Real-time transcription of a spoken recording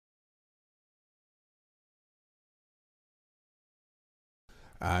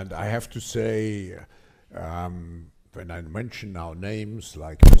And I have to say, when I mention now names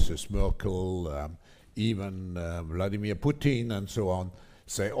like Mrs. Merkel, even Vladimir Putin and so on,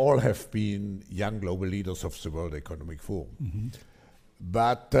 they all have been young global leaders of the World Economic Forum. Mm-hmm.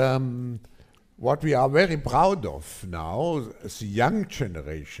 But what we are very proud of now, the young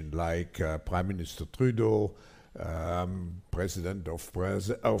generation, like Prime Minister TRUdEau, President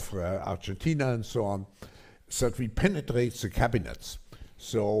of Argentina and so on, that we penetrate the cabinets.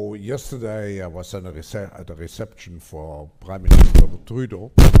 So yesterday I was at a reception for Prime Minister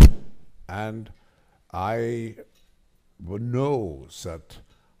TRUdEau, and I know that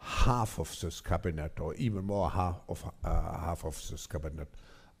half of this cabinet, or even more half of this cabinet,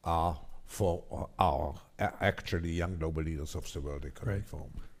 are actually young global leaders of the World Economic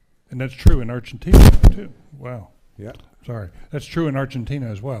Forum. And that's true in Argentina too. Wow. Yeah. Sorry. That's true in Argentina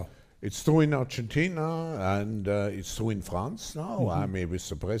as well. It's true in Argentina, and it's true in France now. Mm-hmm. I'm with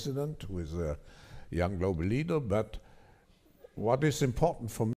the president, who is a young global leader. But what is important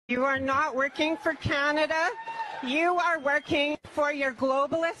for me? You are not working for Canada. You are working for your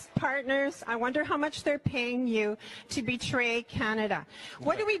globalist partners. I wonder how much they're paying you to betray Canada.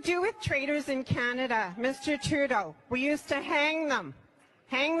 What do we do with traitors in Canada, Mr. TRUdEau? We used to hang them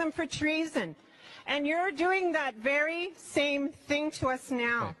for treason. And you're doing that very same thing to us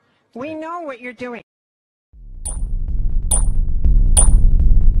now. We know what you're doing.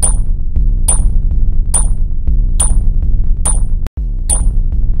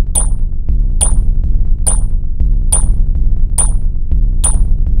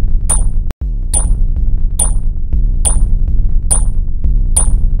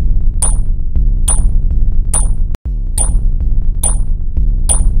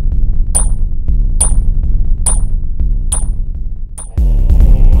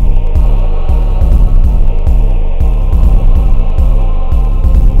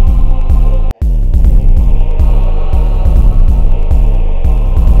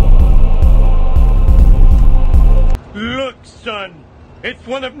 Look, son, it's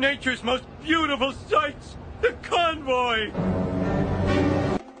one of nature's most beautiful sights, the convoy!